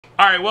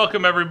All right,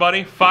 welcome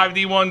everybody.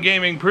 5D1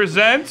 Gaming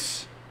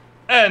presents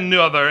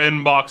another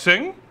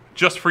unboxing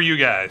just for you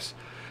guys.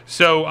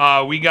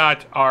 So we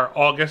got our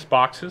August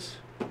boxes.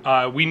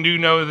 We do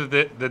know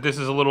that this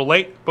is a little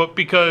late, but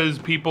because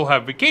people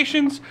have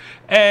vacations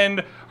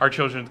and our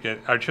children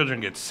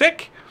get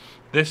sick,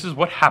 this is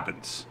what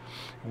happens.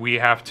 We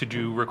have to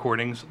do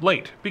recordings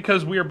late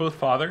because we are both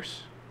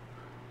fathers.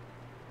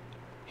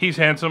 He's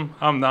handsome,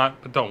 I'm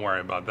not, but don't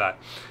worry about that.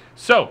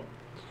 So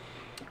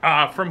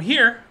from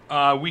here,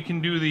 we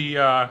can do the,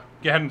 go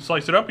ahead and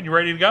slice it up. And you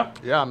ready to go?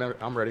 Yeah,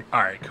 I'm ready.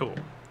 All right, cool.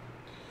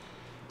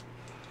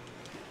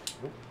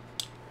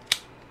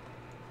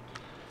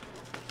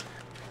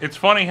 It's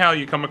funny how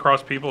you come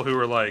across people who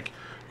are like,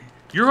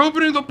 you're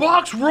opening the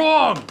box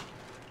wrong.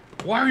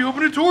 Why are you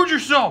opening it towards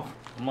yourself?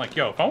 I'm like,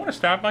 yo, if I want to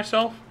stab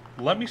myself,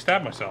 let me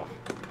stab myself.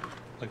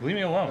 Like, leave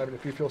me alone. I mean,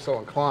 if you feel so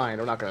inclined,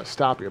 I'm not going to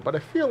stop you, but I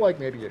feel like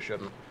maybe you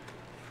shouldn't.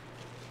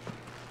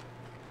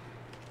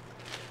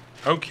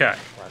 Okay,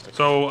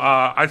 so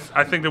I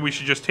think that we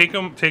should just take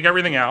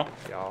everything out,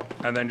 Yeah.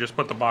 and then just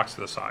put the box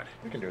to the side.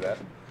 We can do that.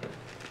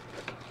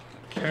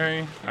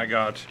 Okay, I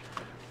got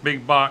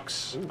big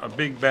box, a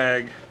big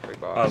bag, Big a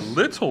box.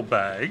 little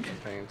bag,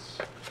 Paints.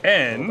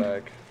 and Little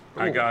bag.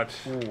 I Ooh. got.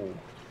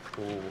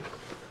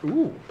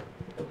 Ooh.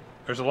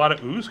 There's a lot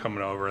of ooze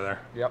coming over there.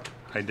 Yep.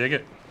 I dig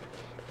it.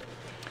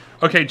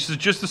 Okay,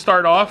 just to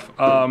start off,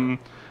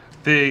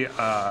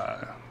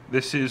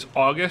 this is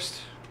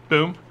August,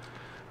 boom,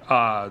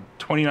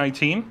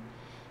 2019,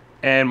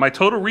 and my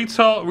total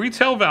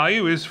retail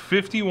value is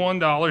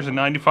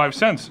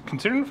 $51.95.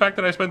 Considering the fact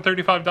that I spent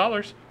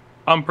 $35,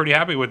 I'm pretty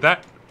happy with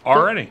that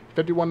already.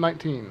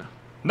 51.19.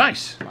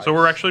 Nice. So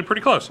we're actually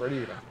pretty close. Pretty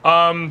even.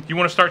 You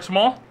want to start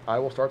small? I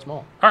will start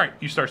small. All right,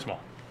 you start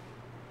small.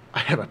 I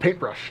have a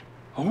paintbrush.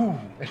 Ooh.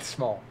 It's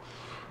small.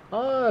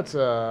 It's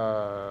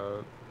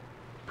a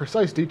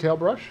precise detail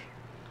brush.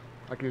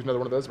 I can use another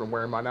one of those. I've been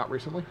wearing mine out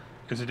recently.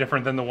 Is it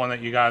different than the one that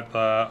you got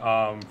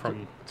from?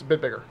 It's a bit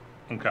bigger.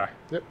 Okay.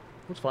 Yep,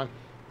 that's fine.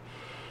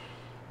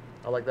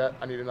 I like that.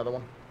 I need another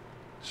one.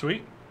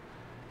 Sweet.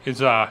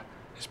 His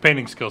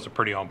painting skills are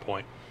pretty on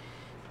point.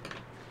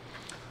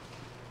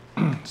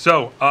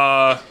 So,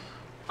 I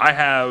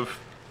have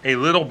a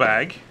little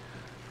bag,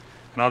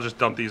 and I'll just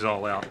dump these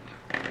all out.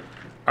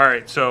 All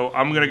right, so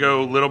I'm gonna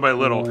go little by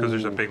little because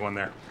there's a big one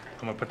there.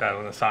 I'm gonna put that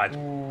on the side.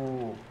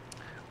 Ooh.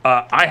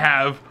 I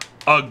have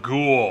a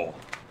ghoul.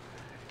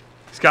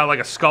 He's got like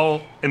a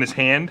skull in his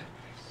hand.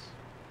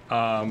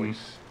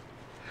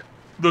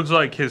 Looks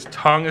like his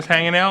tongue is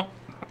hanging out.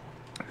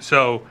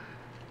 So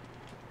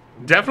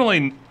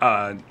definitely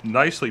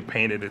nicely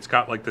painted. It's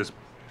got like this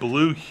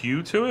blue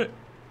hue to it,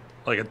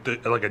 like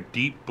a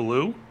deep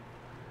blue.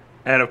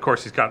 And of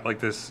course he's got like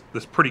this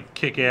pretty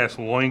kick-ass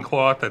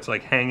loincloth that's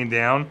like hanging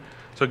down.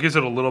 So it gives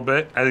it a little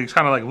bit. I think he's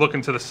kind of like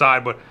looking to the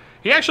side, but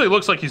he actually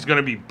looks like he's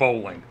gonna be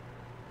bowling.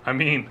 I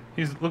mean,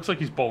 looks like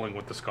he's bowling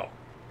with the skull.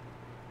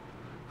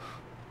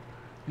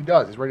 He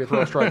does. He's ready to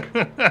throw a strike.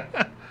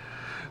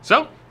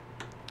 So,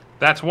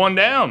 that's one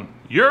down.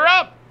 You're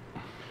up.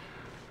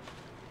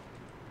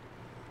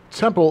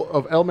 Temple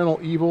of Elemental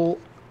Evil,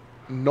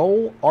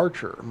 Noel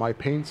Archer. My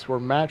paints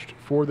were matched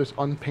for this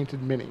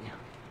unpainted mini.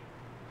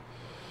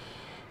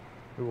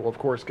 We will, of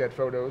course, get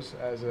photos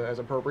as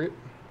appropriate.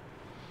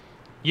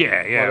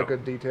 Yeah, A lot yeah. of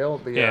good detail.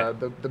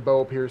 The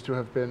bow appears to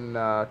have been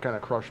kind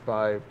of crushed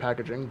by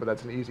packaging, but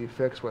that's an easy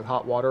fix with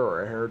hot water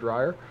or a hair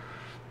dryer.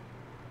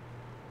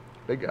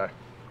 Big guy.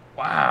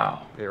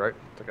 Wow. Yeah, right?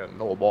 It's like a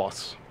Noel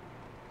boss.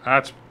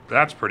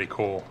 That's pretty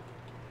cool.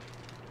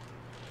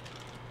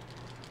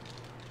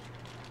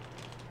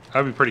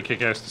 That'd be pretty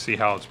kick-ass to see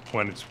how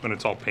when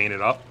it's all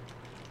painted up.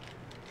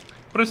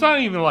 But it's not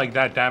even like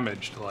that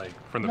damaged, like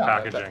from the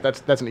packaging.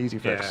 That's an easy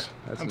yeah, fix.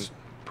 that's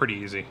pretty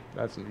easy.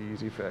 That's an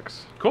easy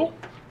fix. Cool.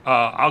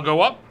 I'll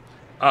go up.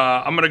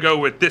 I'm gonna go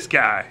with this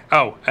guy.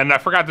 Oh, and I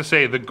forgot to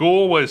say the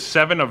ghoul was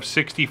 7 of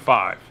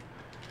 65.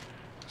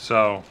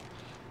 So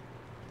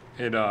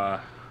it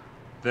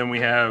then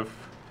we have,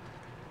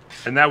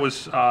 and that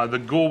was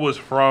the ghoul was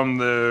from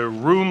the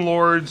Rune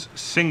Lords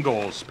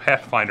singles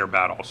Pathfinder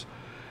battles.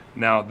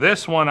 Now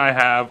this one I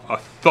have a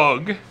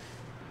thug.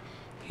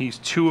 He's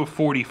 2 of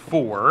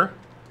 44.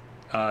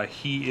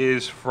 He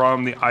is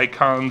from the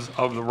Icons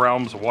of the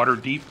Realms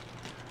Waterdeep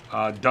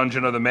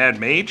Dungeon of the Mad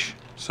Mage.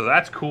 So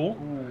that's cool.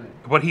 Ooh.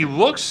 But he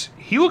looks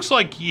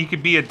like he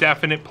could be a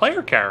definite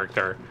player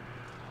character.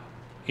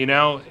 You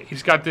know,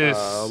 he's got this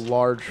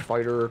large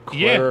fighter,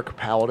 cleric,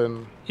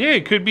 paladin. Yeah,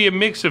 it could be a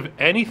mix of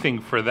anything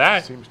for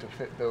that. Seems to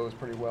fit those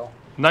pretty well.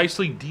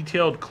 Nicely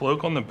detailed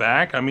cloak on the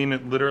back. I mean,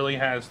 it literally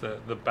has the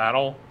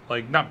battle,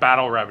 like not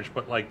battle ravage,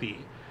 but like the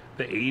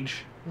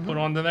age put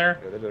onto there.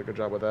 Yeah, they did a good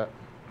job with that.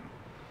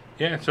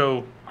 Yeah,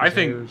 so I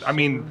think, I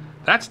mean,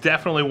 that's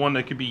definitely one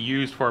that could be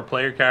used for a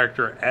player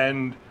character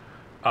and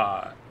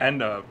a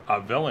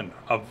villain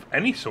of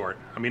any sort.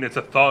 I mean, it's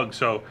a thug,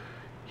 so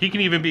he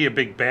can even be a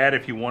big bad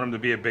if you want him to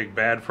be a big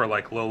bad for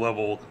like low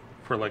level,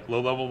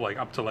 like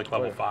up to like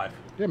level 5.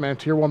 Yeah, man,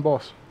 tier 1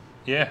 boss.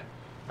 Yeah.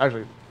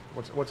 Actually,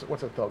 What's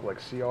a thug, like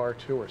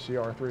CR2 or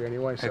CR3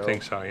 anyway? I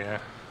think so, yeah.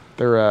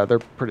 They're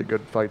pretty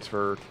good fights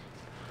for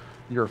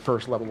your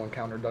first level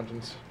encounter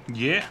dungeons.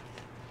 Yeah.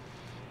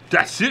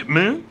 That's it,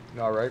 man.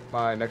 All right,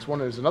 my next one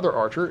is another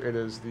archer. It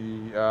is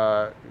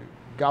the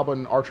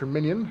Goblin Archer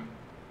Minion.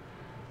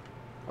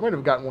 I might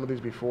have gotten one of these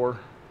before.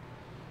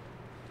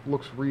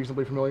 Looks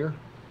reasonably familiar,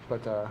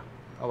 but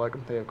I like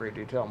them. They have great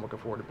detail. I'm looking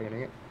forward to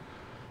painting it.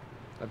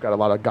 I've got a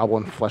lot of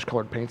Goblin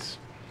flesh-colored paints.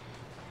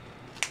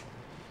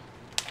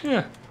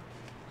 Yeah,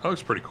 that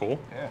looks pretty cool.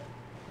 Yeah.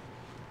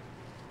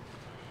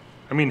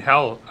 I mean,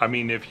 hell, I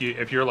mean, if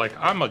you're like,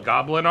 I'm a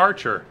Goblin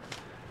Archer,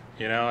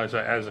 you know, as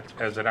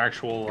an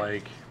actual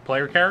like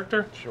player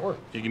character, Sure.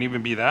 you can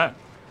even be that.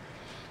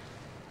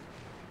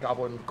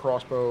 Goblin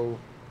Crossbow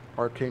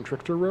Arcane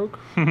Trickster Rogue.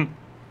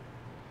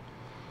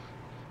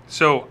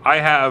 So I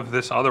have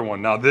this other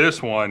one. Now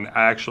this one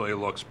actually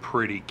looks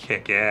pretty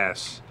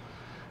kick-ass.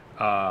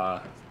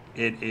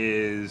 It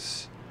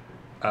is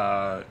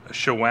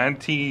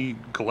Shawanti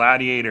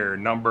Gladiator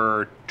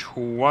number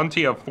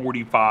 20 of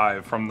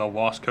 45 from the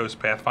Lost Coast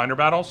Pathfinder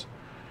battles.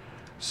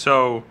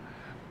 So,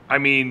 I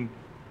mean,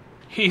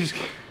 he's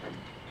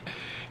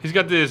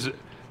got this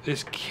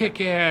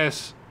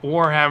kick-ass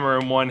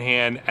warhammer in one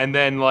hand, and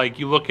then like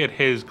you look at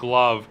his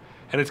glove,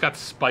 and it's got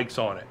spikes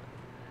on it.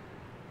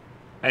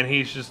 And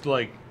he's just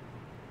like,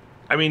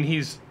 I mean,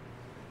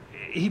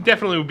 he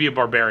definitely would be a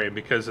barbarian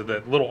because of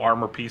the little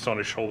armor piece on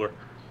his shoulder.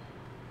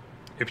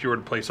 If you were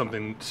to play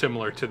something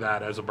similar to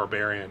that as a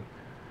barbarian.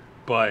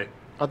 But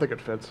I think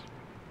it fits.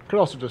 Could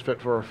also just fit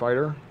for a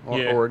fighter,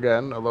 or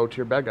again, a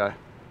low-tier bad guy.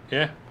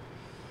 Yeah.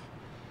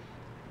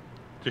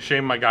 It's a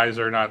shame my guys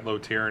are not low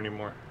tier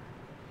anymore.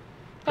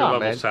 They're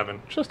level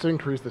 7. Just to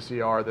increase the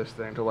CR this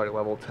thing to like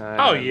level 10.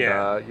 Oh, and,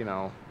 yeah. You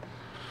know.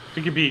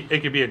 It could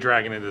be a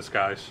dragon in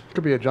disguise.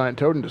 Could be a giant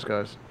toad in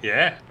disguise.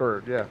 Yeah.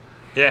 Or, yeah.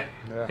 Yeah.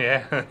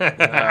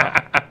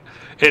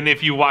 And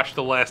if you watched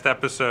the last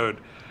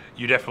episode,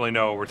 you definitely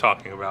know what we're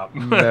talking about.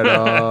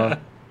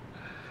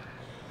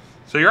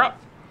 So you're up.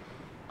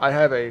 I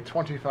have a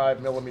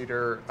 25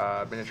 millimeter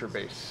miniature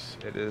base.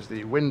 It is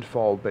the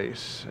Windfall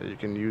base. You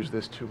can use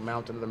this to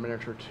mount into the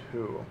miniature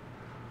too.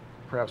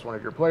 Perhaps one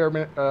of your player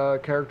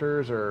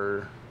characters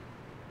or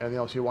anything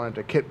else you wanted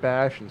to kit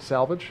bash and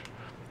salvage.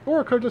 Or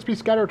it could just be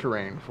scatter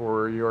terrain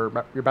for your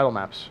battle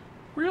maps.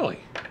 Really?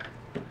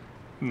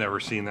 Never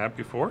seen that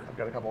before. I've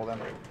got a couple of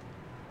them.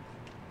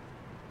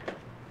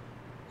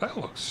 That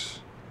looks...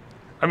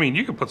 I mean,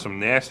 you could put some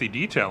nasty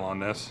detail on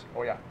this.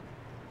 Oh, yeah.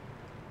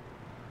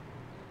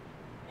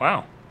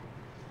 Wow.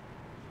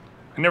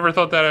 I never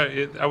thought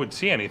that I would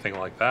see anything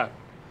like that.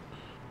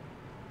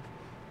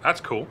 That's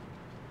cool.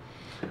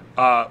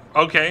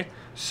 Okay,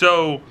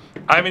 so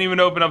I haven't even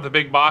opened up the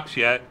big box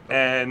yet,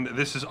 and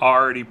this is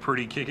already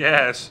pretty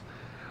kick-ass.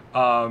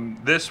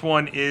 This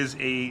one is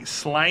a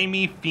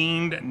Slimy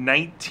Fiend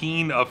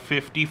 19 of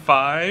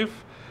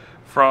 55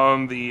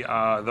 from the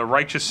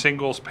Righteous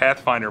Singles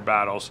Pathfinder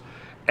battles.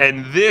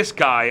 And this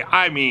guy,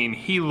 I mean,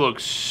 he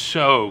looks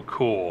so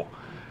cool.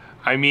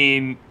 I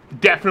mean,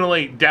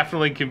 definitely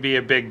can be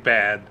a big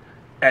bad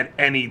at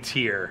any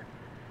tier.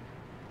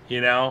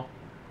 You know?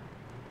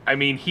 I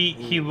mean,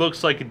 he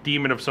looks like a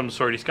demon of some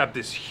sort. He's got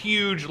this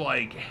huge,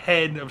 like,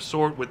 head of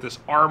sort with this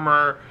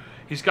armor.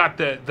 He's got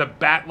the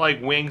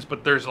bat-like wings,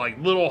 but there's, like,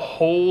 little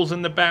holes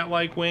in the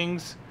bat-like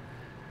wings.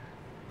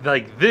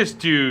 Like, this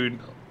dude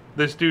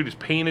is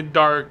painted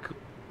dark.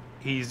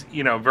 He's,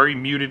 you know, very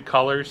muted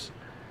colors.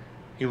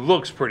 He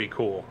looks pretty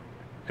cool.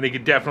 And he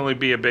could definitely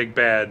be a big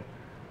bad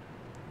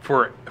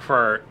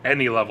for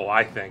any level,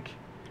 I think.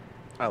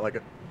 I like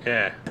it.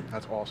 Yeah.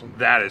 That's awesome.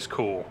 That is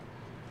cool.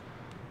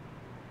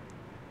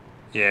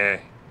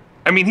 Yeah.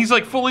 I mean, he's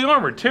like fully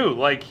armored too.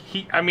 Like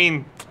I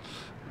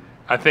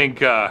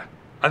think I'm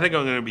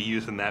going to be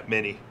using that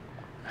mini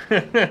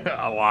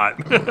a lot.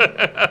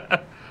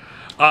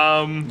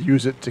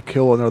 Use it to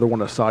kill another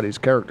one of Sadi's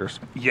characters.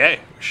 Yeah,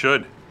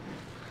 should.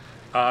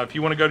 If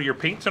you want to go to your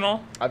paints and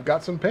all, I've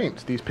got some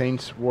paints. These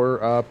paints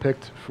were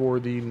picked for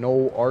the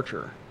Knoll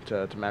Archer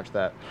to match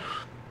that.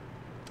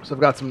 So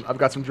I've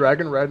got some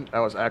dragon red.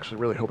 I was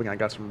actually really hoping I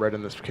got some red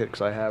in this kit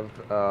because I have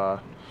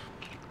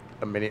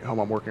a mini at home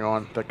I'm working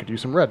on that could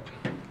use some red.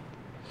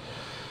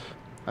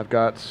 I've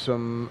got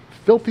some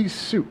filthy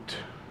suit,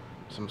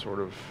 some sort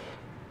of,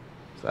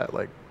 is that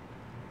like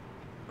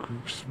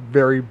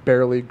very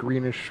barely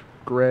greenish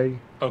gray?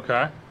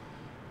 okay.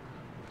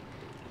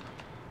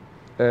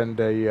 And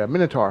a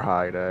minotaur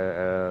hide,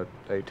 a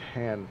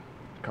tan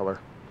color.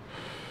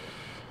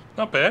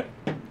 Not bad.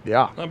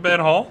 Yeah, Not bad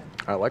haul.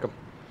 I like them.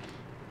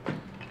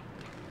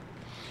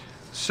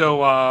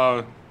 So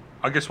I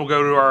guess we'll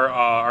go to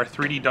our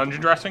 3D dungeon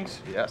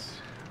dressings. Yes.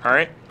 All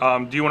right.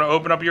 Do you want to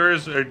open up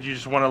yours, or do you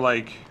just want to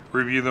like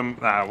review them?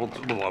 Nah, we'll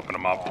open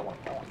them up.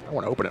 I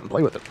want to open it and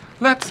play with it.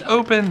 Let's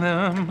open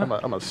them. I'm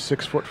a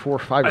 6'4"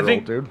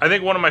 5-year-old dude. I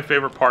think one of my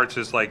favorite parts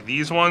is like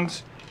these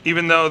ones.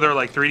 Even though they're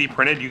like 3D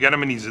printed, you get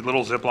them in these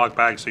little Ziploc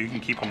bags so you can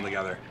keep them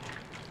together.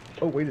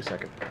 Oh, wait a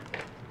second.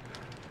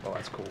 Oh,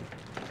 that's cool.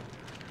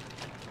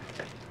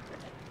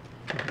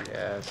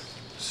 Yes.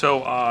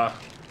 So,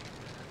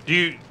 do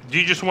you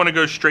just want to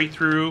go straight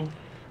through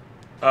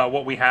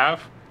what we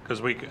have?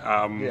 Because we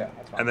Yeah,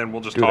 that's fine. and then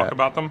we'll just Do talk that.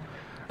 about them.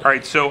 All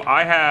right. So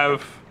I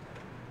have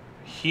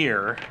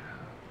here.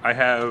 I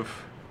have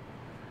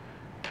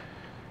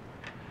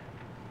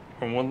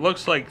from what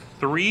looks like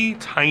 3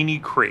 tiny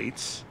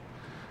crates.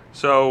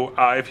 So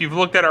if you've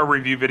looked at our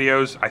review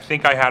videos, I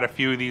think I had a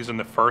few of these in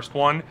the first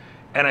one,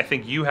 and I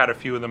think you had a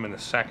few of them in the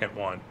second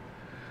one.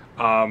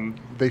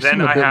 They then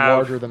seem a I bit have-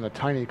 larger than the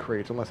tiny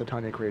crates, unless the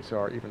tiny crates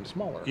are even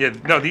smaller. Yeah,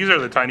 no, these are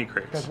the tiny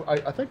crates.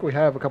 Because I think we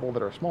have a couple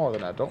that are smaller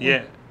than that, don't we?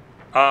 Yeah.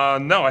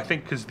 No, I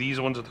think because these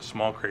ones are the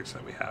small crates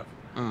that we have.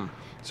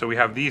 So we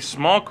have these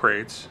small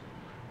crates,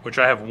 which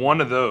I have one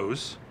of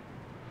those.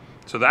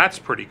 So that's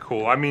pretty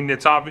cool. I mean,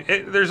 it's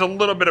obvious. There's a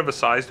little bit of a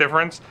size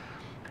difference.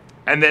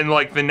 And then,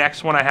 like, the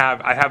next one I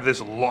have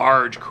this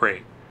large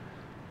crate.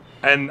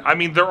 And, I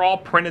mean, they're all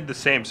printed the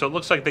same. So it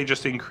looks like they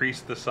just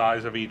increased the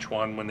size of each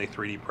one when they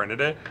 3D printed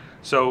it.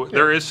 So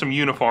there is some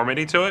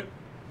uniformity to it.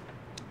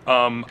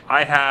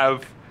 I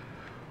have,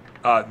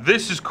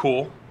 this is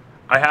cool.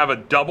 I have a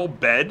double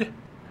bed.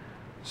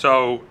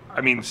 So,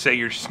 I mean, say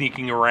you're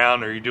sneaking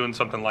around or you're doing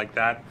something like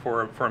that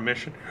for a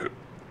mission,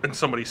 and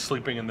somebody's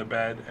sleeping in the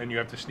bed and you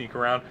have to sneak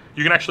around,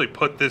 you can actually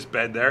put this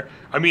bed there.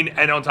 I mean,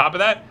 and on top of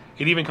that,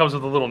 it even comes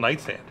with a little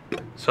nightstand.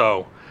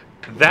 So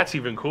that's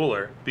even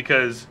cooler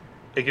because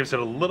it gives it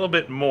a little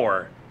bit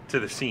more to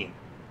the scene,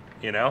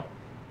 you know?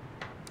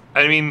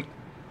 I mean,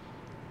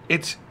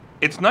 it's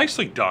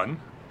nicely done.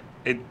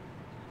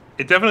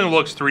 It definitely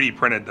looks 3D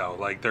printed though.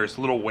 Like there's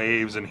little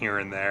waves in here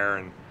and there,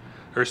 and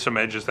there's some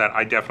edges that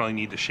I definitely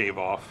need to shave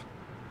off.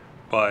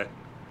 But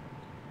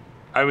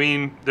I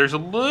mean, there's a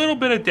little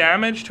bit of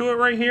damage to it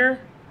right here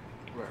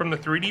from the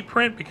 3D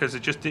print because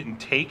it just didn't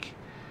take.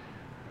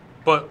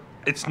 But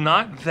it's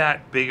not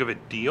that big of a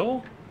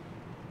deal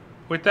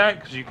with that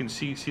because you can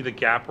see the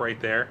gap right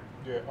there.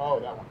 Yeah. Oh,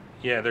 that one.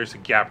 Yeah, there's a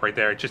gap right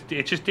there. It just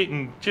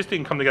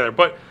didn't come together.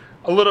 But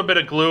a little bit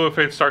of glue, if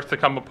it starts to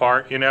come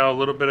apart, you know, a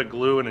little bit of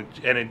glue and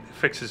it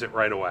fixes it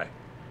right away.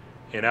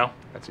 You know.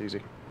 That's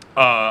easy.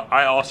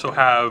 I also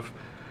have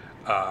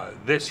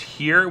this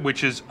here,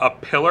 which is a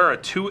pillar, a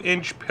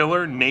 2-inch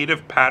pillar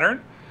native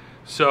pattern.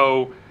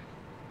 So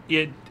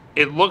it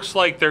looks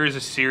like there is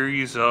a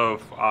series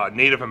of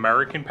Native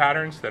American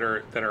patterns that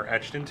are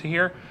etched into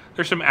here.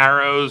 There's some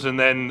arrows, and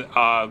then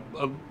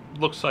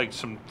looks like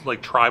some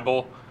like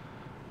tribal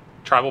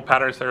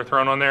patterns that are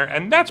thrown on there,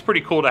 and that's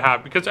pretty cool to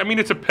have because I mean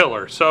it's a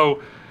pillar.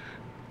 So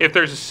if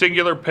there's a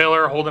singular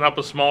pillar holding up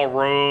a small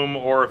room,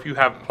 or if you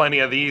have plenty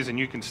of these and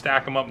you can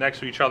stack them up next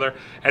to each other,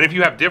 and if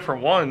you have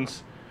different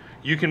ones,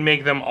 you can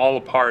make them all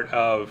a part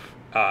of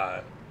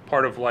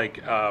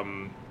like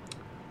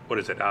what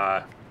is it?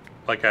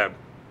 Like a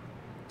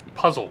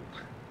puzzle.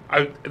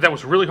 That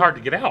was really hard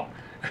to get out.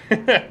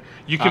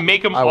 You can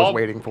make them all. I was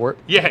waiting for it.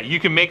 Yeah, you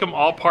can make them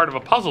all part of a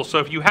puzzle. So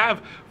if you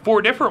have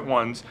 4 different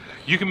ones,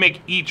 you can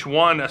make each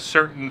one a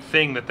certain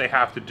thing that they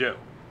have to do.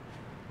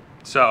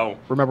 So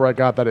Remember, I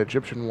got that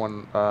Egyptian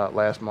one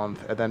last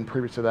month, and then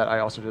previous to that, I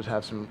also just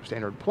have some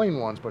standard plain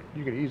ones. But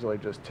you could easily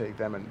just take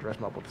them and dress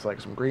them up with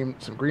like some green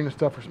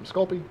stuff or some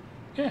Sculpey.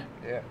 yeah,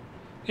 Yeah.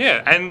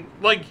 yeah, and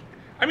like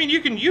I mean, you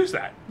can use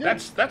that. Yeah.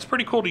 That's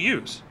pretty cool to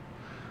use.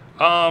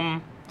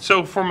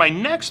 So for my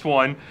next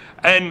one,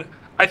 and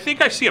I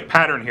think I see a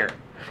pattern here,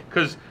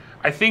 because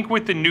I think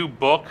with the new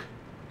book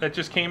that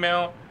just came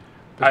out,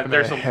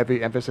 There's a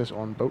heavy emphasis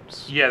on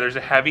boats. yeah, there's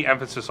a heavy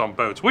emphasis on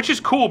boats, which is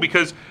cool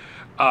because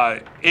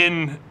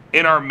in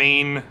our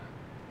main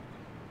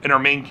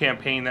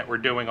campaign that we're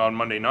doing on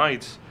Monday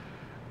nights,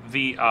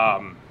 the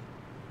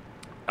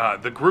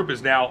group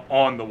is now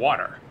on the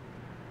water,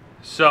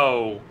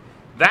 so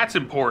that's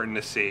important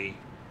to see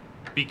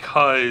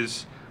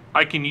because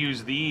I can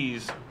use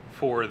these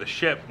for the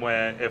ship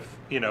if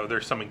you know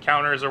there's some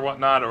encounters or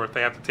whatnot, or if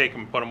they have to take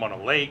them and put them on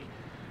a lake.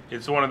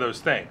 It's one of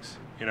those things.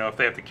 You know, if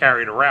they have to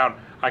carry it around,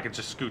 I can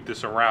just scoot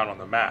this around on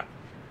the map.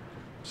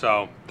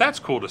 So that's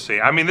cool to see.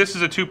 I mean, this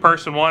is a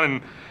 2-person one,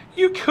 and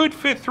you could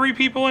fit 3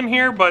 people in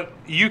here, but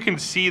you can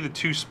see the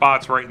 2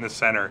 spots right in the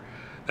center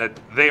that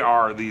they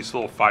are these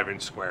little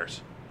 5-inch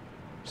squares.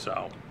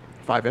 So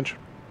 5-inch.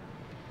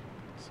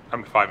 I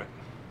mean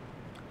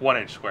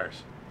 1-inch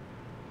squares.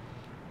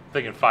 I'm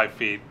thinking 5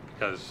 feet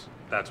because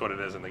that's what it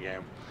is in the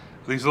game.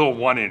 These little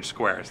 1-inch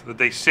squares that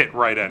they sit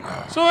right in.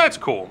 So that's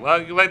cool.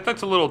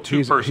 That's a little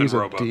 2-person He's a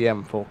rowboat.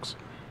 DM, folks.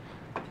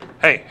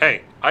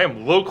 Hey, I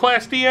am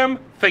low-class DM.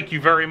 Thank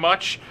you very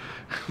much.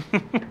 All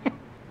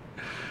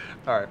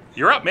right.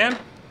 You're up, man.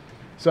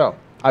 So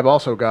I've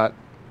also got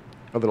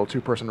a little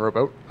 2-person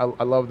rowboat.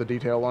 I love the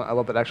detail on it. I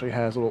love that it actually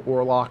has little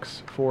oar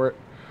locks for it.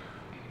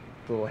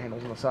 The little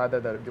handles on the side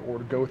that the oar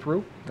would go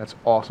through. That's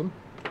awesome.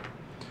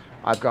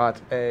 I've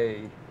got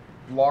a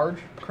large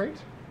crate.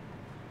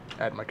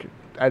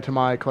 Add to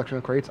my collection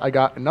of crates. I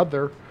got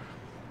another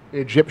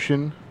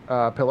Egyptian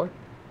pillar,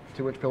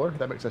 2-inch pillar.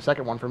 That makes a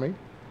second one for me.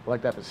 I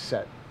like that as a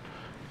set.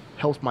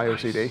 Helps my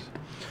OCD.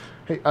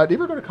 Hey, did you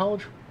ever go to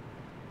college?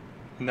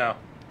 No.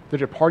 Did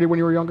you party when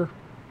you were younger?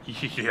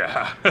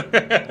 Yeah.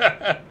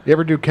 You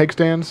ever do keg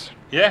stands?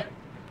 Yeah.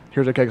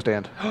 Here's a keg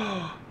stand.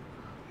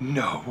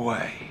 No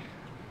way.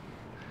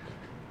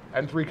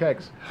 And 3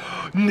 kegs.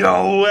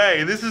 No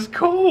way. This is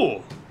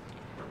cool.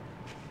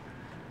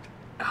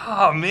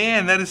 Oh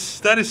man, that is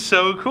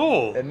so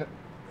cool. And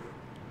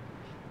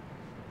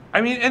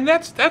I mean, and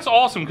that's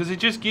awesome because it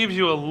just gives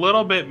you a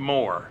little bit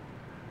more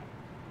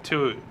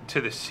to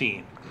the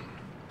scene,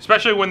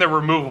 especially when they're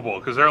removable.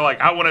 Because they're like,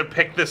 I want to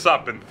pick this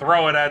up and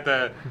throw it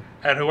at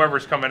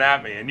whoever's coming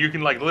at me, and you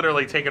can like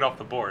literally take it off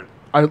the board.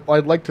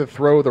 I'd like to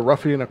throw the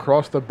ruffian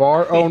across the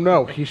bar. Oh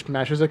no, he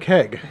smashes a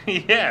keg.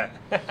 Yeah,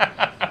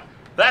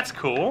 that's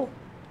cool.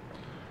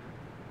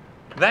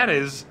 That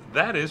is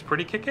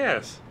pretty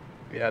kick-ass.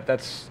 Yeah,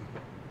 that's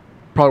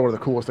probably one of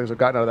the coolest things I've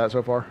gotten out of that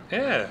so far.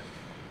 Yeah.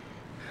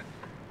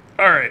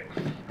 All right.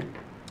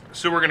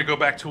 So we're gonna go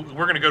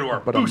to our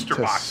booster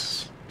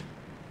box.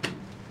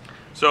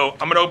 So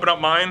I'm gonna open up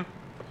mine.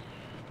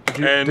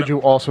 Did you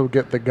also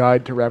get the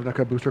Guide to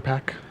Ravnica booster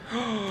pack?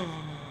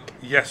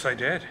 Yes, I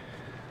did.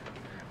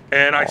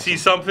 And awesome. I see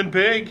something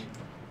big.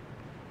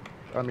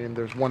 I mean,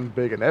 there's one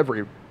big in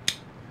every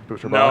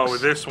booster box. No,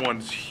 this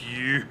one's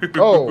huge.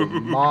 Oh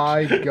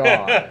my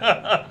god.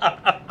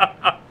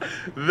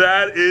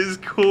 That is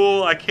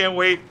cool. I can't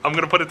wait. I'm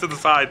gonna put it to the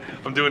side.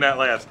 I'm doing that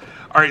last.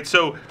 All right,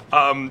 so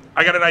I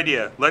got an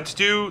idea. Let's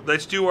do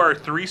our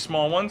 3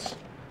 small ones.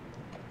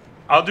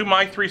 I'll do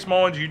my 3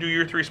 small ones. You do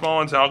your 3 small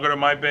ones. And I'll go to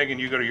my big, and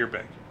you go to your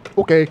big.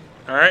 Okay.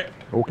 All right.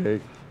 Okay.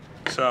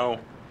 So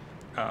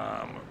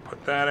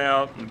put that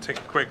out and take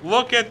a quick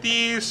look at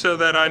these so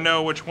that I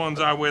know which ones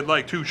I would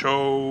like to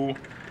show.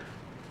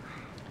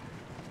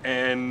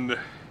 And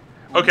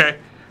okay,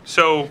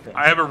 so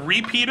I have a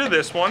repeat of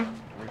this one,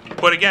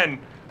 but again,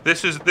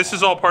 this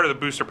is all part of the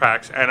booster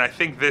packs, and I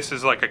think this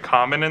is like a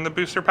common in the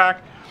booster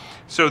pack.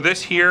 So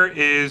this here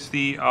is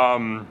the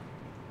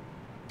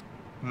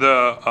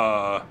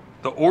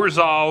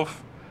Orzhov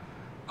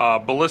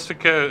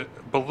Ballistica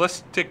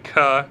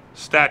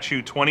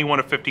statue 21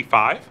 of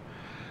 55.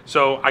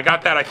 So I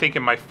got that, I think,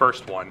 in my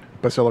first one.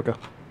 Basilica.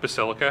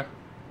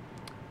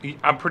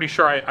 I'm pretty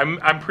sure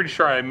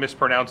I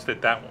mispronounced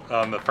it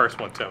the first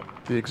one too.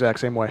 The exact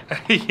same way.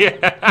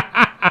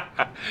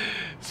 Yeah.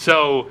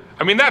 So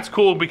I mean that's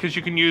cool because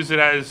you can use it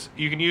as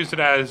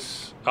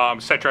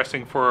set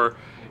dressing for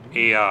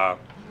a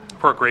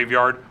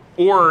graveyard,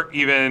 or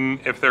even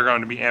if they're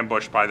going to be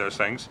ambushed by those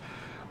things.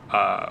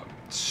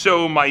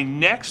 So my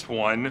next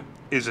one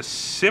is a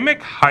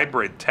Simic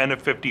Hybrid 10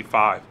 of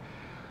 55.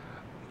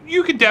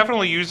 You could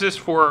definitely use this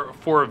for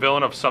a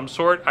villain of some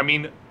sort. I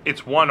mean,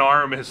 its one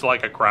arm is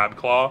like a crab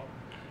claw,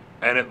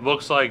 and it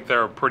looks like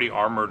they're pretty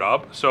armored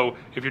up. So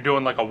if you're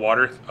doing like a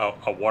water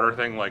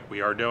thing like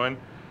we are doing,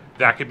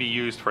 that could be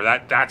used for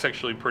that. That's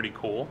actually pretty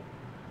cool.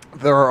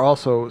 There are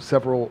also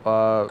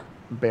several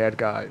bad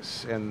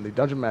guys in the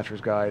Dungeon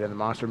Master's Guide and the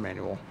Monster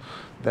Manual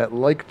that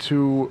like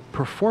to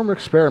perform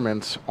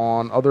experiments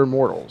on other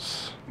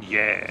mortals.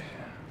 Yeah.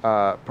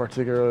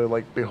 Particularly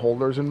like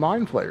Beholders and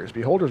Mind Flayers.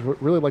 Beholders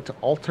really like to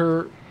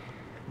alter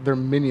their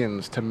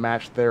minions to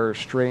match their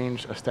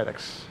strange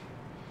aesthetics.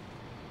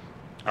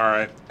 All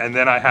right, and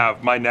then I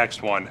have my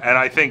next one, and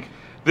I think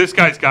this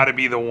guy's got to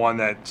be the one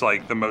that's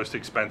like the most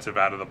expensive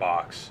out of the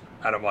box,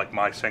 out of like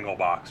my single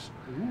box.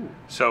 Ooh.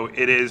 So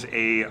it is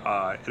a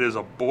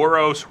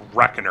Boros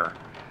Reckoner,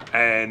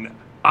 and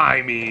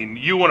I mean,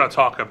 you want to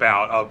talk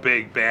about a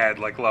big bad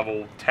like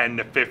level 10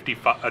 to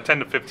 55, 10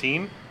 to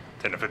 15,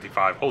 10 to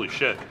 55. Holy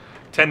shit,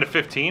 10 to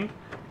 15.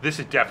 This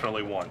is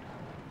definitely one.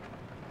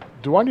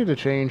 Do I need to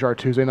change our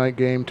Tuesday night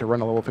game to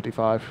run a level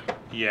 55?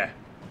 Yeah.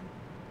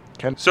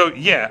 So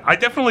yeah, I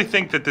definitely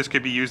think that this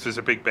could be used as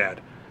a big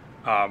bad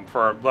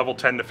for level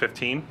 10 to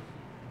 15.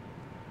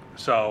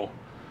 So.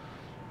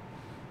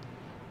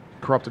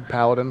 Corrupted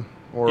Paladin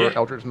or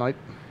Eldritch Knight.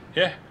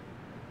 Yeah.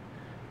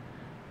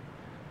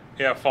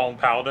 Yeah, Fallen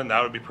Paladin,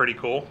 that would be pretty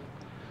cool.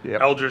 Yeah.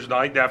 Eldritch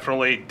Knight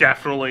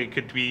definitely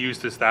could be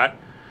used as that.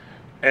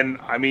 And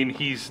I mean,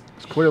 he's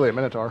clearly a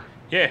Minotaur.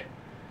 Yeah.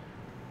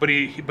 But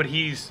he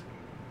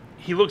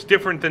looks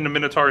different than the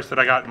Minotaurs that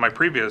I got in my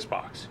previous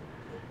box.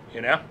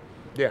 You know?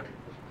 Yeah.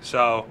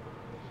 So,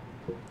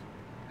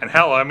 and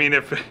hell, I mean,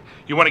 if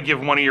you want to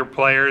give one of your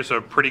players a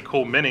pretty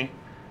cool mini,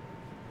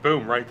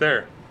 boom, right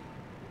there.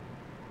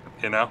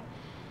 You know?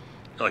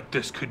 You're like,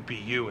 this could be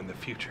you in the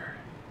future.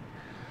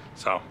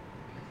 So,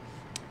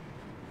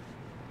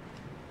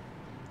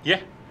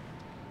 yeah.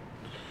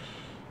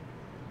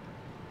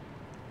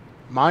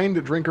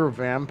 Mind Drinker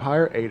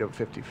Vampire, 8 of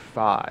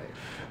 55.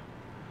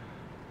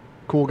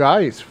 Cool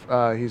guy. He's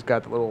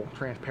got the little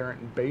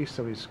transparent base,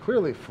 so he's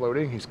clearly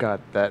floating. He's got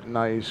that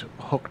nice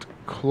hooked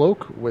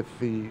cloak with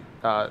the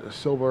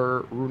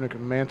silver runic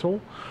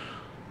mantle.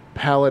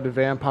 Pallid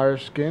vampire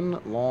skin,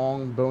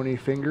 long bony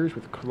fingers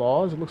with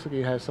claws. It looks like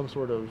he has some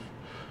sort of...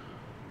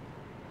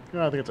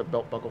 I think it's a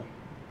belt buckle.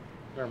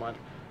 Never mind.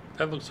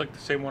 That looks like the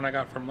same one I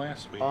got from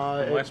last week,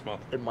 last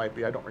month. It might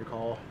be. I don't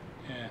recall.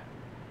 Yeah.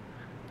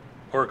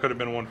 Or it could have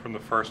been one from the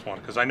first one,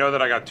 because I know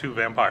that I got 2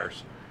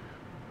 vampires.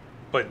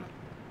 But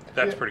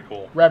That's pretty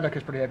cool. Ravnik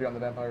is pretty heavy on the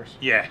vampires.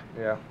 Yeah.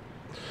 Yeah.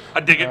 I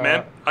dig it,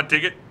 man. I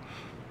dig it.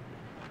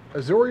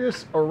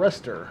 Azorius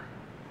Arrestor.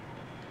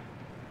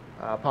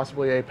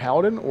 Possibly a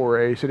paladin or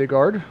a city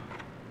guard.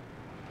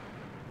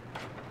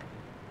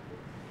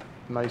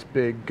 Nice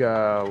big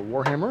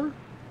warhammer.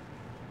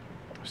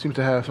 Seems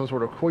to have some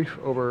sort of coif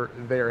over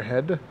their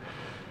head.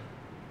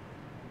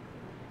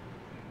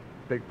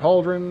 Big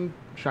pauldron,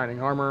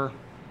 shining armor.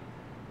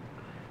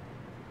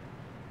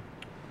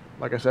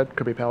 Like I said,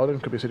 could be paladin,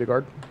 could be city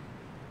guard.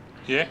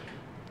 Yeah.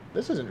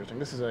 This is interesting.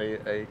 This is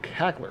a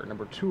cackler,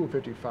 number 2 of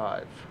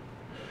 55.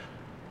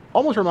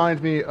 Almost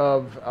reminds me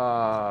of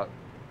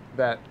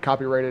that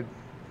copyrighted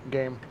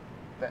game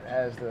that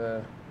has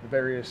the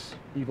various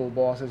evil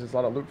bosses. It's a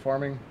lot of loot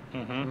farming.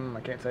 I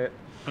can't say it.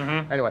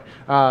 Anyway,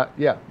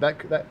 yeah, that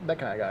kind of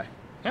guy.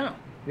 Yeah.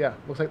 Yeah,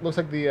 looks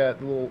like the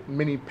little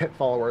mini pit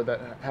follower that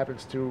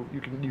happens to you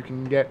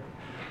can get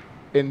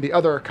in the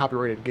other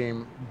copyrighted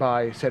game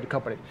by said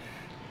company.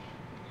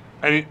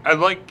 I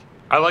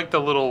like the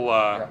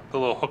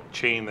little hook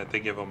chain that they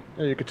give them.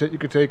 Yeah, you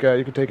could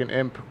take an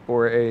imp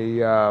or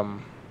a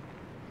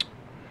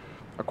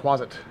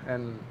quasit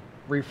and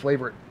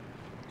reflavor it.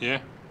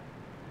 Yeah.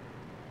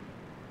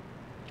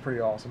 It's pretty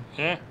awesome.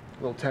 Yeah.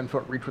 Little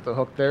 10-foot reach with the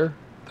hook there.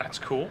 That's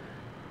cool.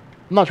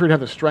 I'm not sure he'd have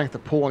the strength to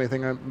pull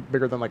anything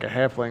bigger than like a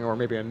halfling or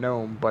maybe a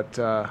gnome, but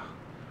or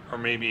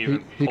maybe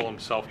even pull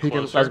himself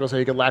closer. I was gonna say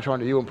he could latch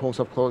onto you and pull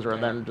himself closer,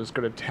 and then just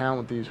go to town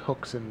with these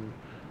hooks and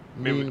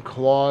mean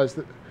claws.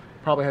 That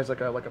probably has like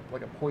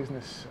a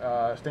poisonous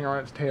stinger on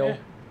its tail. Yeah.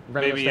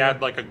 Maybe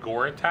add like a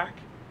gore attack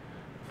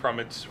from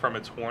its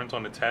horns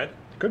on its head.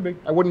 Could be.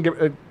 I wouldn't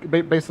give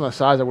it, based on the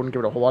size. I wouldn't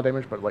give it a whole lot of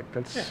damage, but like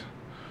that's. Yeah.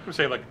 I would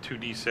say like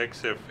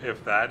 2d6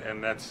 if that,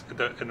 and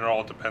it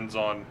all depends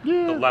on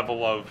the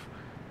level of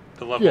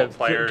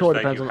players totally that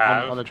depends you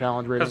have on the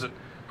challenge rating. Because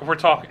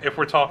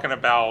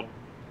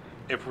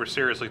if we're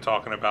seriously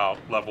talking about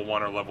level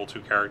 1 or level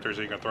 2 characters,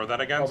 are you gonna throw that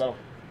against? Oh,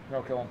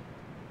 no, kill him.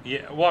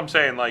 Yeah. Well, I'm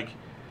saying like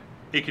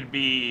it could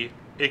be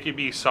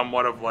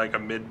somewhat of like a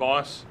mid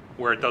boss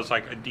where it does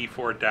like a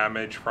d4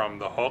 damage from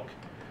the hook,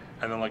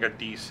 and then like a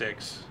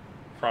d6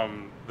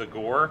 from the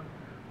gore.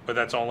 But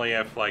that's only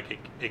if like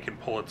it can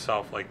pull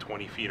itself like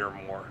 20 feet or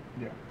more.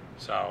 Yeah.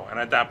 So, and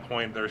at that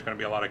point, there's going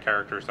to be a lot of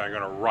characters that are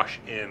going to rush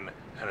in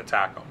and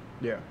attack them.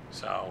 Yeah.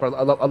 So. But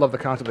I love the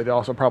concept that it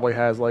also probably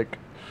has like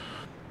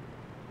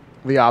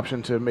the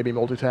option to maybe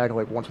multi-tag,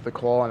 like once with the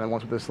claw and then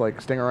once with this like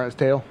stinger on its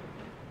tail.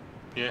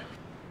 Yeah.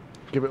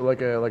 Give it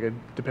like a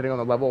depending on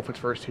the level, if it's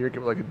first tier,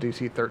 give it like a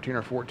DC 13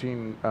 or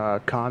 14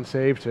 con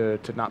save to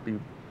not be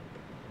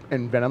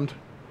envenomed.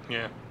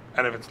 Yeah.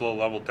 And if it's low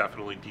level,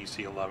 definitely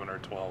DC 11 or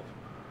 12.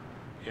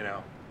 You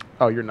know.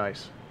 Oh, you're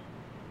nice.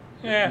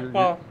 Yeah,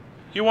 well,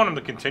 you want him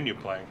to continue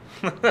playing.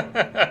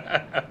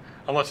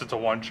 Unless it's a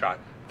one-shot.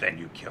 Then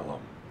you kill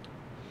him.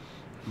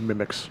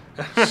 Mimics.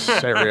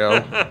 Serio.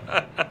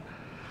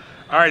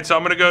 All right, so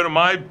I'm going to go to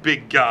my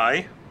big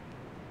guy.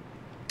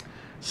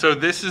 So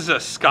this is a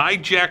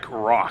Skyjack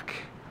Rock.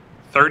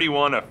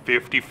 31 of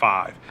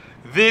 55.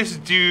 This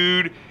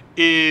dude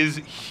is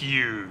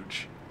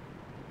huge.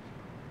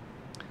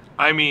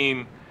 I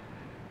mean...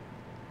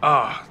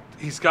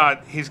 He's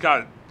got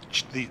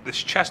this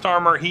chest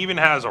armor. He even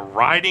has a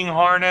riding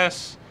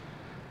harness.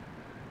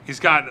 He's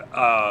got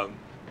a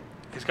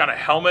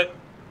helmet.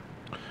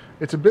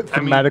 It's a bit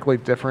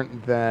thematically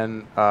different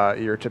than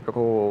your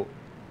typical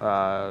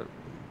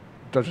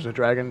Dungeons and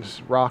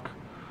Dragons rock.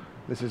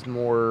 This is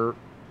more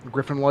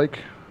griffin-like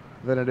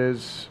than it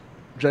is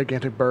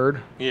gigantic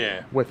bird.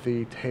 Yeah. With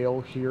the tail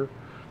here.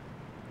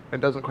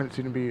 It doesn't quite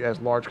seem to be as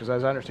large because,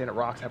 as I understand it,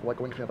 rocks have like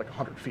a wingspan of like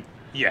 100 feet.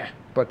 Yeah.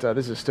 But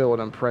this is still an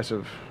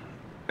impressive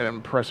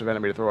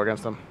enemy to throw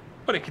against them.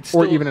 But it could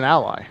still, or even an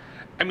ally.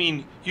 I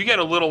mean, you get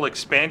a little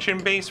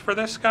expansion base for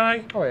this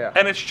guy. Oh yeah.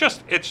 And it's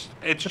just for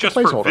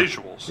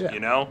visuals, you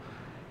know.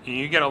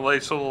 You get a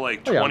nice little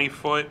like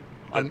 20-foot.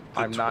 I'm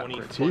not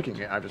critiquing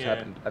it. I'm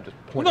just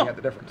pointing at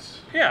the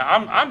difference. Yeah,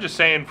 I'm just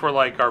saying for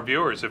like our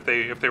viewers, if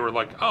they were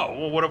like, oh,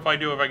 well, what if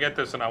I get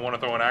this and I want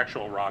to throw an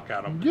actual rock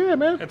at them? Yeah,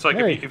 man. It's like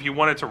if you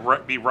wanted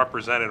to be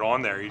represented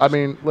on there. I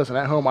mean, listen,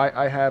 at home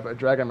I have a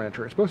dragon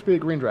miniature. It's supposed to be a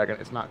green dragon.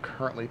 It's not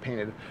currently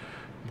painted,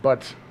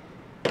 but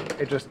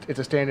it's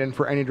a stand-in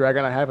for any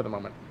dragon I have at the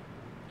moment.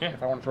 Yeah.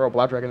 If I want to throw a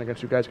black dragon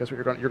against you guys, guess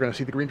what? You're going to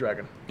see the green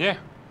dragon. Yeah.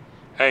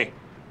 Hey,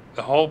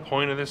 the whole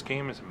point of this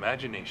game is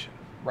imagination.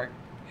 Right.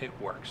 It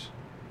works.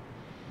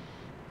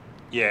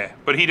 Yeah,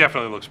 but he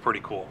definitely looks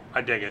pretty cool.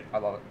 I dig it. I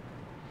love it.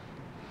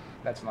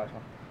 That's a nice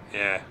one.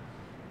 Yeah.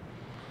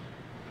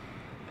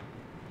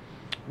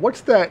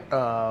 What's that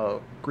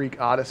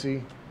Greek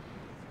Odyssey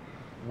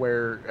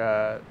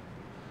where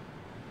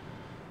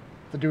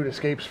the dude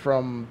escapes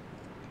from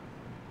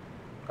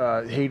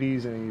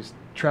Hades and he's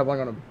traveling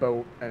on a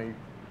boat and he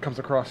comes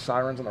across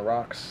sirens on the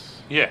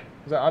rocks? Yeah.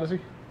 Is that Odyssey?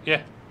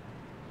 Yeah.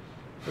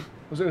 It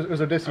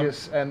was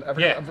Odysseus and I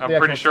forget I'm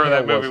pretty sure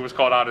that movie was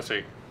called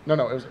Odyssey.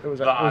 No, it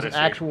was an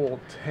actual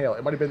tale.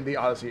 It might have been the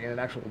Odyssey in an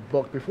actual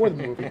book before the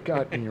movie.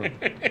 God damn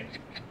it.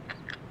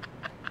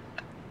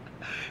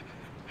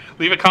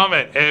 Leave a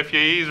comment. If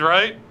he's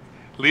right,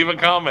 leave a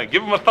comment.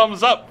 Give him a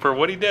thumbs up for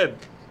what he did.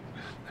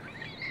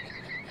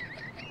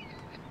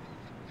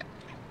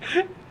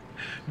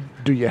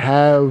 Do you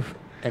have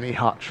any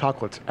hot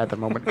chocolates at the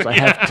moment? Because I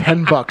have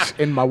 $10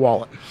 in my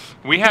wallet.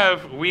 We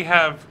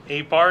have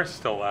 8 bars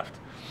still left.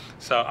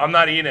 So I'm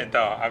not eating it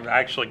though. I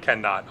actually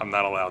cannot. I'm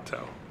not allowed to.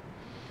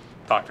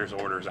 Doctor's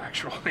orders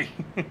actually.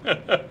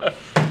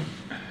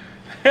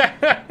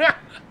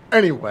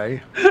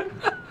 Anyway.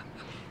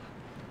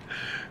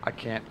 I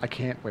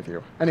can't with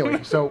you.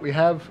 Anyway, so we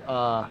have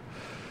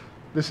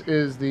this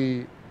is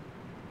the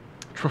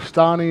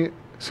Trostani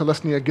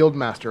Celestia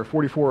Guildmaster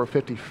 44 of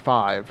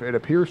 55. It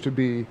appears to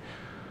be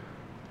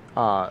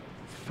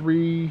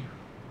 3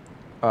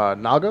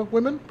 Naga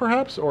women,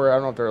 perhaps, or I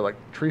don't know if they're like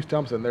tree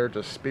stumps and they're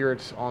just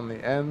spirits on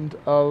the end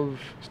of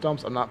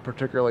stumps. I'm not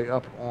particularly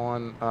up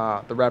on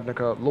the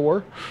Ravnica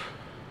lore,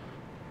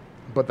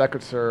 but that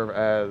could serve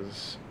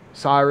as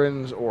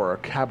sirens or a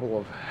cabal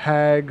of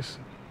hags.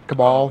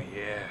 Cabal. Oh,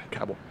 yeah.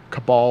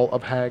 Cabal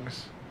of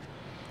hags.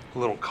 A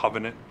little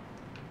covenant.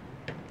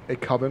 A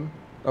coven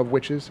of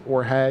witches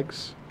or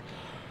hags.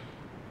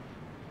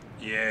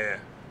 Yeah.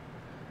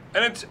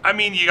 And it's, I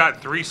mean, you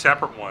got 3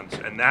 separate ones,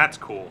 and that's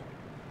cool.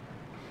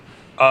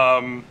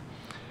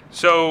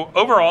 So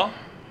overall,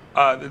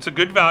 it's a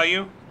good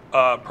value.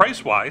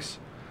 Price-wise,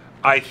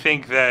 I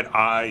think that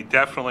I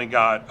definitely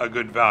got a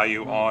good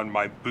value on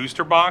my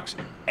booster box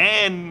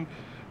and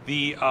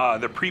the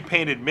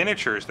pre-painted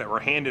miniatures that were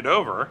handed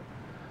over.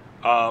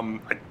 I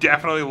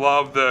definitely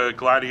love the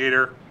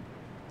gladiator,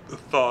 the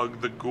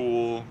thug, the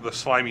ghoul, the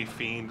slimy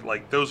fiend.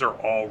 Like, those are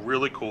all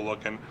really cool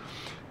looking.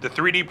 The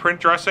 3D print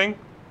dressing,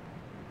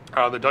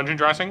 the dungeon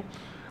dressing,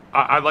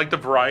 I like the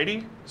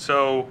variety.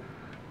 So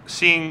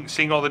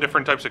seeing all the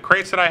different types of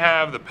crates that I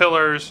have, the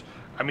pillars.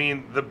 I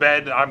mean, the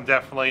bed I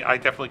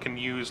definitely can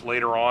use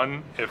later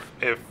on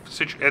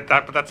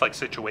but that's like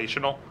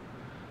situational.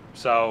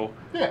 So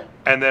yeah.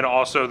 And then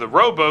also the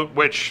rowboat,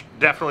 which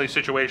definitely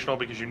situational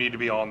because you need to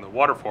be on the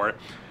water for it.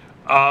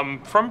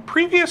 From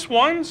previous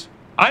ones,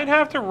 I'd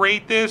have to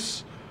rate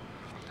this.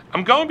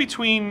 I'm going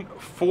between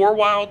 4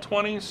 wild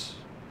 20s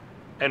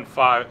and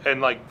 5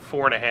 and like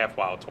 4.5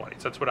 wild 20s.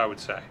 That's what I would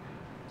say.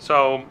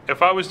 So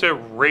if I was to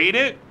rate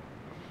it,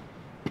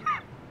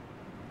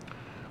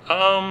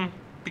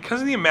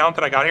 because of the amount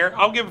that I got here,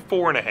 I'll give it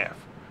 4.5. I'll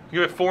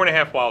give it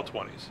 4.5 wild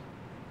 20s.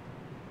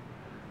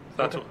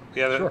 That's okay.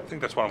 Sure. I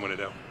think that's what I'm going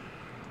to do.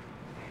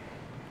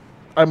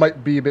 I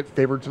might be a bit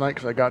favored tonight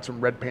because I got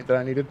some red paint that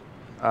I needed.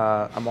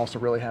 I'm also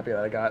really happy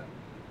that I got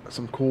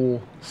some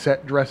cool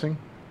set dressing.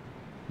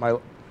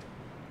 Not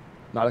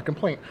a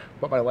complaint,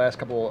 but my last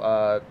couple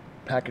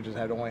packages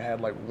had only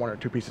had like 1 or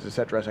 2 pieces of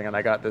set dressing, and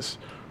I got this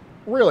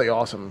really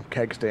awesome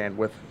keg stand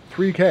with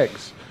 3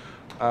 kegs.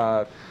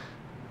 I'll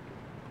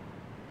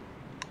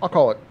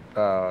call it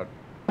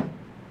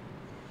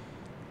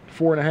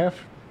 4.5.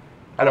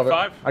 Out of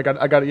 5? I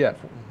got it. Yeah.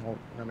 Well,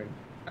 I mean,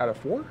 out of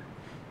 4?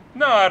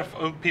 No,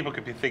 people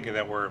could be thinking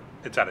that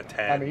it's out of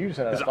 10. I mean, you just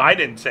said out of 5. I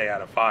didn't say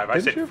out of 5. I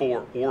said you?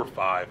 4 or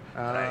 5.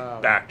 And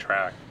I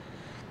backtracked.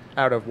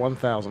 Out of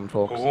 1,000,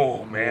 folks.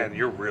 Oh man,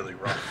 you're really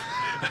rough.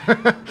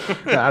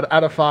 Yeah,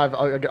 out of 5,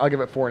 I'll give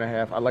it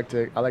 4.5. I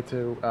like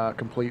to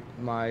complete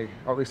my,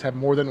 or at least have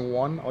more than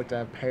one. I like to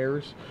have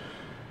pairs.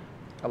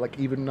 I like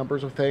even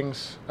numbers of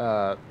things.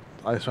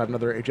 I also have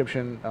another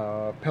Egyptian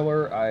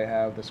pillar. I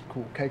have this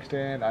cool cake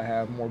stand. I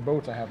have more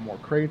boats. I have more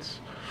crates.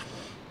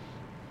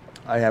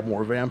 I have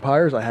more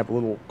vampires. I have a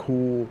little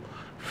cool,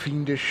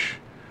 fiendish,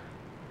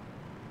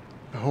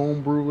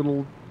 homebrew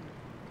little.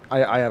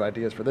 I have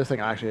ideas for this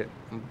thing. Actually,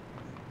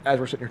 as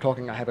we're sitting here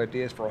talking, I have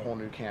ideas for a whole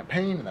new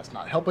campaign, and that's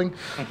not helping.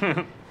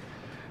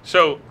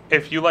 So,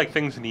 if you like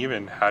things in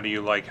even, how do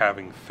you like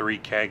having 3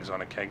 kegs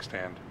on a keg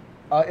stand?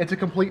 It's a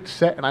complete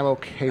set, and I'm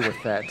okay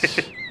with that.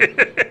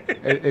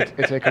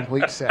 It's a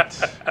complete set.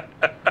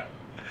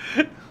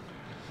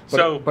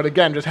 But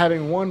again, just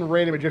having one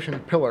random Egyptian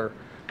pillar,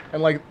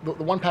 and like the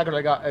one package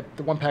I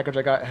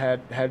got,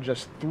 had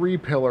just 3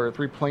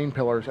 plain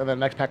pillars, and then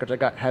the next package I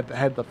got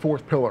had the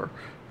 4th pillar.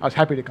 I was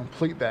happy to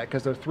complete that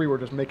because those 3 were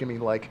just making me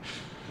like,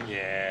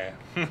 yeah,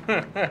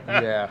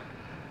 yeah.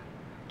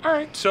 All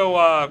right,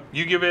 so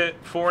you give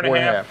it 4.5.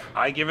 4.5.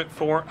 I give it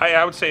 4.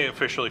 I would say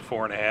officially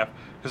 4.5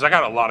 because I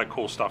got a lot of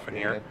cool stuff in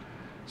here.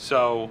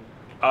 So,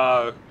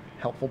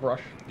 helpful brush.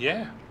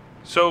 Yeah.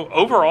 So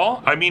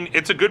overall, I mean,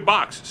 it's a good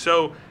box.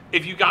 So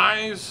if you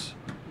guys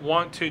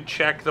want to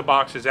check the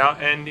boxes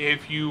out, and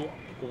if you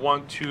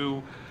want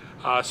to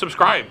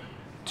subscribe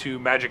to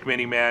Magic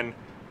Mini Man,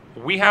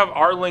 we have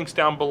our links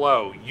down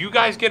below. You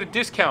guys get a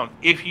discount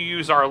if you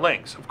use our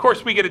links. Of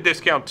course, we get a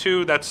discount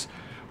too. That's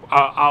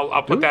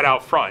I'll put that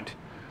out front.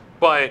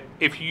 But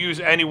if you use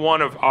any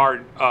one of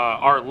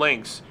our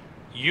links,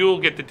 you'll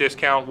get the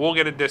discount. We'll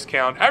get a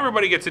discount.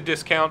 Everybody gets a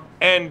discount,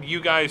 and you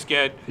guys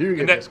get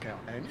a discount,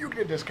 and you get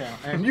a discount,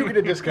 and you get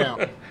a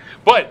discount.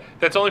 But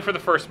that's only for the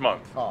first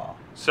month. Aw.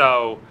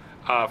 So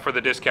for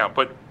the discount,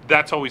 but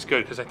that's always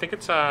good because I think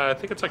it's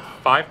like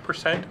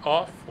 5%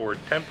 off or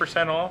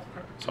 10% off,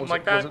 something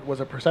like that.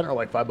 Was it percent or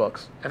like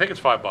 $5? I think it's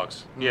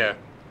 $5. Yeah,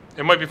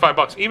 it might be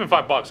 $5. Even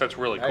 $5, that's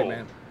really cool. Hey,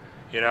 man.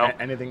 You know,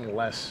 anything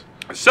less.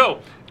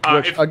 So,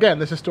 which, again,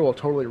 this is still a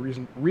totally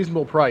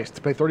reasonable price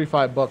to pay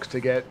 $35 to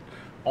get,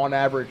 on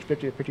average,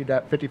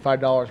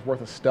 $55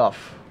 worth of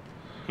stuff,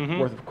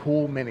 worth of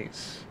cool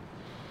minis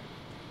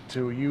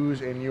to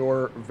use in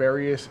your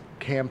various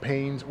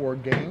campaigns or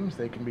games.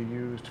 They can be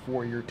used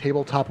for your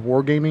tabletop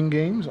wargaming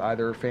games,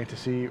 either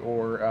fantasy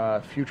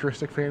or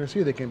futuristic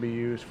fantasy. They can be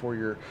used for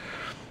your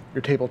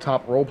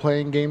tabletop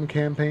role-playing game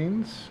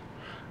campaigns.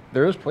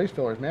 There's place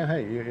fillers, man.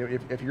 Hey,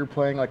 if you're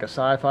playing like a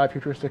sci-fi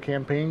futuristic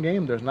campaign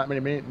game, there's not many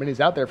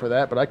minis out there for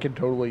that. But I could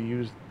totally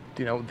use,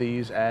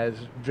 these as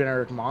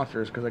generic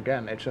monsters because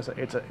again, it's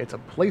a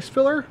place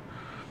filler,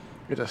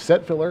 it's a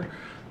set filler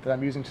that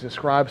I'm using to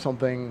describe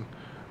something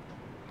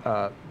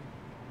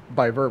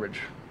by verbiage.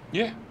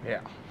 Yeah.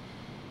 Yeah.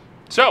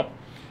 So,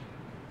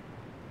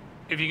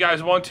 if you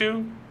guys want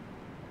to,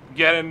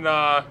 get in,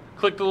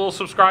 click the little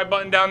subscribe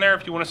button down there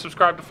if you want to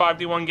subscribe to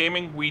 5D1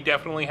 Gaming. We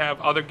definitely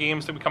have other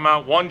games that we come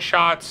out,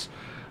 one-shots.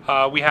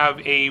 We have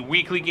a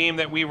weekly game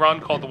that we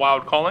run called The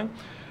Wild Calling.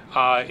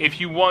 If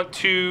you want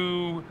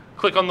to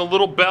click on the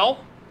little bell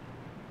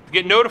to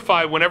get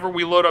notified whenever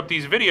we load up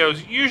these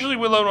videos, usually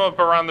we load them up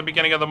around the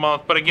beginning of the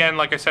month, but again,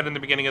 like I said in the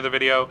beginning of the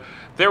video,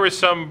 there was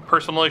some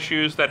personal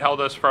issues that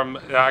held us from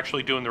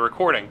actually doing the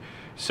recording.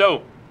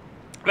 So,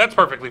 that's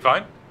perfectly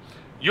fine.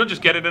 You'll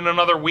just get it in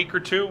another week or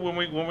two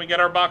when we get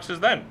our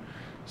boxes then.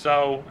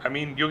 So, I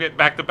mean, you'll get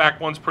back-to-back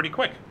ones pretty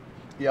quick.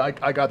 Yeah,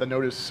 I got the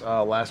notice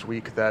last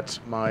week that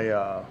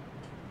my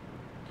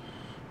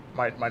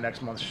my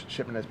next month's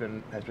shipment has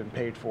been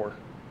paid for.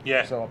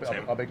 Yeah. So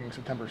I'll be getting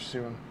September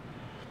soon.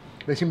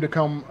 They seem to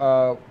come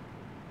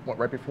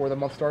right before the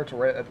month starts, or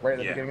right at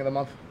the beginning of the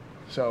month.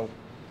 So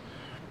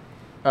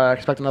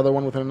expect another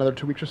one within another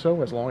 2 weeks or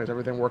so, as long as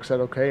everything works out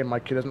okay and my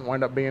kid doesn't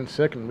wind up being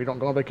sick and we don't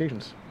go on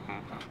vacations.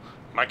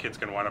 My kid's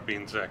gonna wind up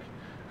being sick.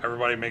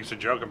 Everybody makes a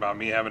joke about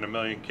me having 1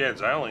 million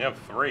kids. I only have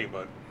 3,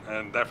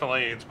 and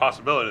definitely it's a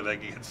possibility they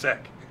can get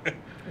sick.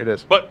 It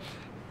is. But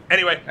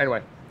anyway,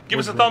 give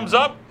us a What's thumbs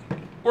up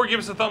or give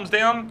us a thumbs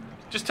down.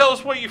 Just tell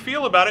us what you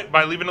feel about it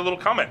by leaving a little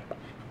comment.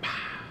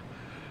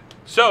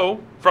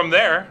 So from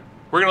there,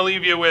 we're gonna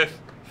leave you with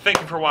thank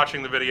you for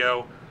watching the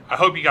video. I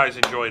hope you guys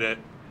enjoyed it.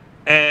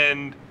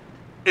 And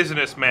isn't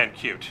this man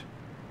cute?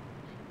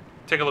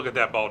 Take a look at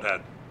that bald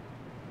head.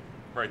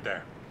 Right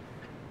there.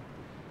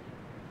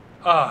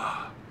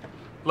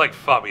 Like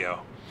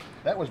Fabio.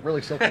 That was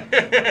really silky.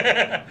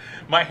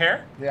 My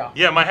hair? Yeah.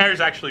 Yeah, my hair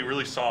is actually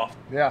really soft.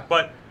 Yeah.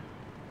 But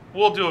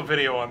we'll do a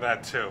video on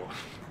that too.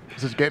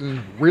 This is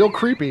getting real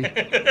creepy.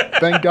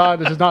 Thank God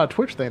this is not a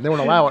Twitch thing. They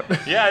won't allow it.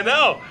 Yeah, I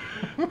know.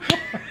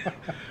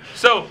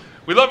 So,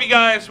 we love you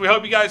guys. We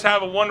hope you guys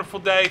have a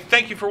wonderful day.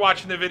 Thank you for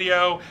watching the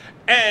video.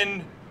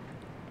 And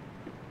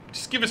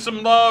just give us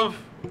some love.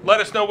 Let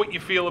us know what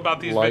you feel about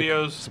these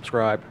videos.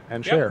 Subscribe,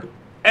 and share.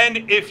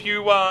 And if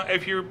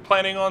you're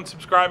planning on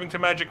subscribing to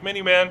Magic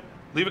Mini Man,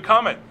 leave a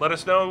comment. Let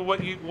us know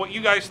what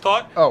you guys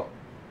thought. Oh,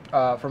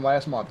 from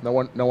last month, no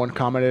one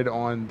commented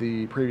on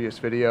the previous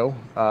video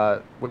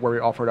where we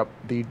offered up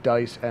the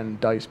dice and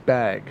dice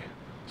bag.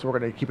 So we're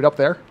going to keep it up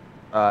there.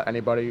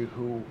 Anybody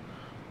who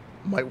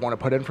might want to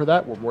put in for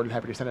that, we're more than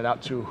happy to send it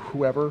out to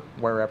whoever,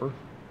 wherever,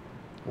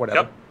 whatever.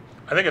 Yep.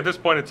 I think at this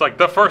point it's like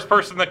the first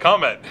person to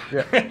comment.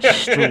 Yeah,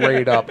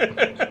 straight up.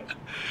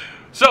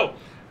 So,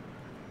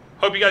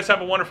 hope you guys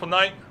have a wonderful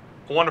night,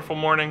 a wonderful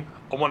morning,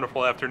 a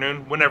wonderful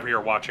afternoon, whenever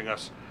you're watching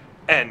us.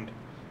 And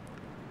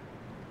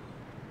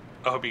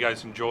I hope you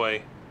guys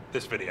enjoy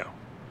this video.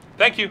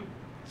 Thank you.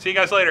 See you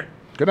guys later.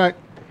 Good night.